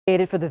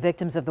Aid for the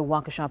victims of the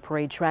Waukesha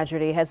Parade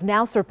tragedy has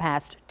now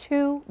surpassed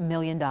 $2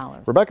 million.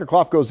 Rebecca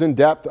Clough goes in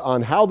depth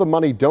on how the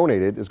money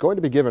donated is going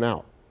to be given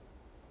out.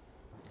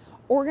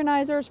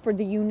 Organizers for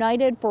the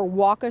United for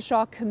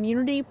Waukesha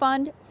Community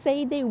Fund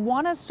say they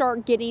want to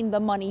start getting the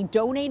money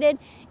donated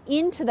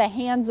into the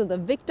hands of the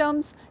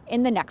victims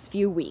in the next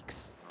few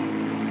weeks.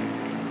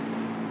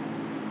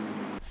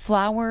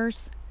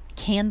 Flowers,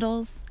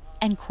 candles,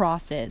 and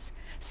crosses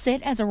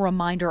sit as a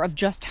reminder of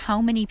just how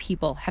many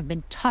people have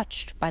been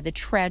touched by the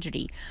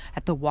tragedy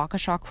at the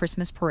Waukesha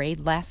Christmas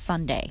Parade last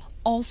Sunday.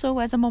 Also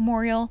as a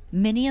memorial,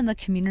 many in the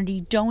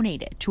community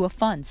donated to a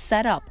fund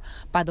set up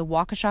by the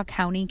Waukesha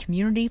County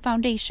Community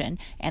Foundation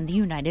and the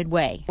United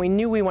Way. We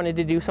knew we wanted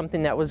to do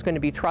something that was going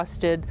to be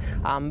trusted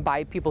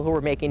by people who were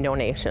making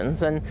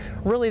donations, and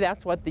really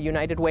that's what the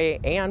United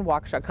Way and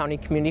Waukesha County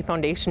Community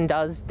Foundation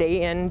does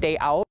day in, day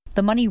out.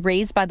 The money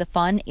raised by the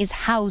fund is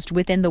housed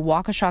within the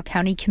Waukesha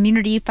County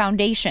Community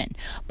Foundation,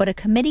 but a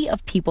committee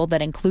of people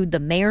that include the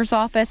mayor's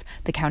office,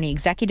 the county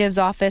executive's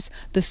office,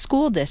 the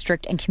school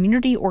district, and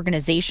community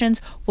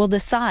organizations will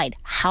decide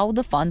how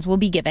the funds will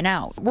be given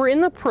out. We're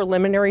in the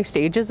preliminary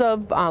stages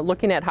of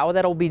looking at how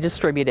that will be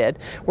distributed.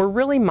 We're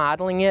really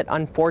modeling it,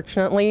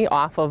 unfortunately,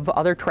 off of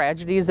other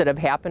tragedies that have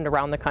happened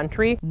around the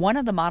country. One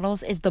of the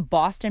models is the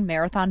Boston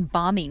Marathon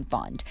Bombing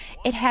Fund.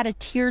 It had a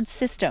tiered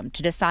system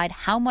to decide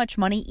how much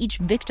money each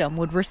victim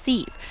would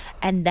receive,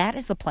 and that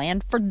is the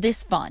plan for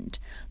this fund.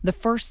 The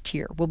first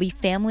tier will be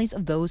families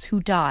of those who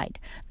died.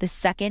 The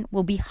second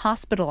will be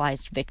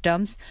hospitalized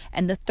victims,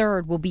 and the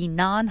third will be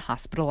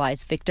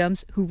non-hospitalized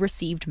victims who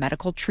received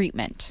medical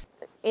treatment.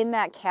 In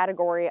that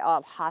category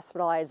of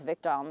hospitalized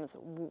victims,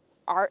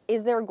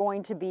 is there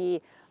going to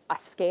be a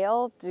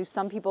scale? Do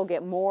some people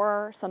get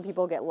more, some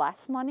people get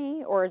less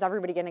money, or is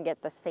everybody going to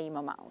get the same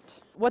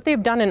amount? What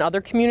they've done in other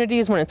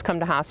communities when it's come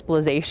to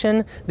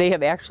hospitalization, they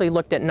have actually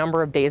looked at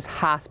number of days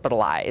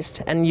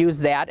hospitalized and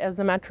used that as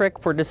the metric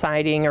for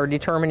deciding or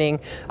determining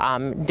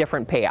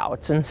different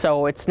payouts. And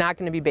so it's not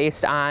going to be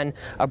based on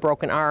a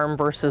broken arm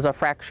versus a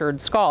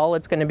fractured skull.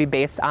 It's going to be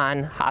based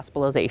on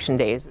hospitalization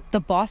days.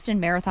 The Boston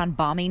Marathon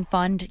Bombing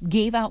Fund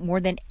gave out more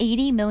than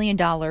 $80 million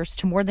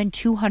to more than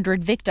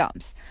 200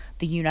 victims.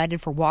 The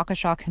United for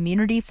Waukesha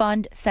Community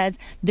Fund says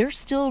they're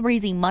still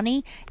raising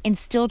money and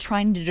still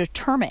trying to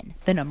determine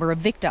the number of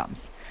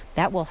victims.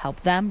 That will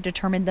help them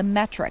determine the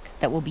metric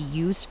that will be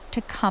used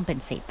to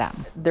compensate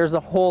them. There's a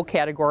whole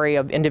category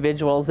of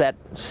individuals that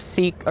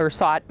seek or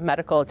sought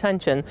medical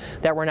attention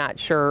that we're not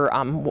sure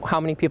how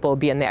many people will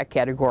be in that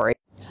category.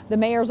 The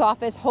mayor's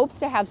office hopes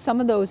to have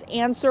some of those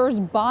answers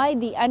by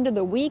the end of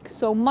the week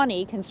so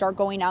money can start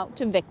going out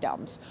to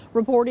victims.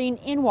 Reporting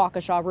in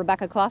Waukesha,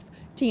 Rebecca Clough,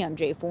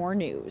 TMJ4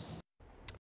 News.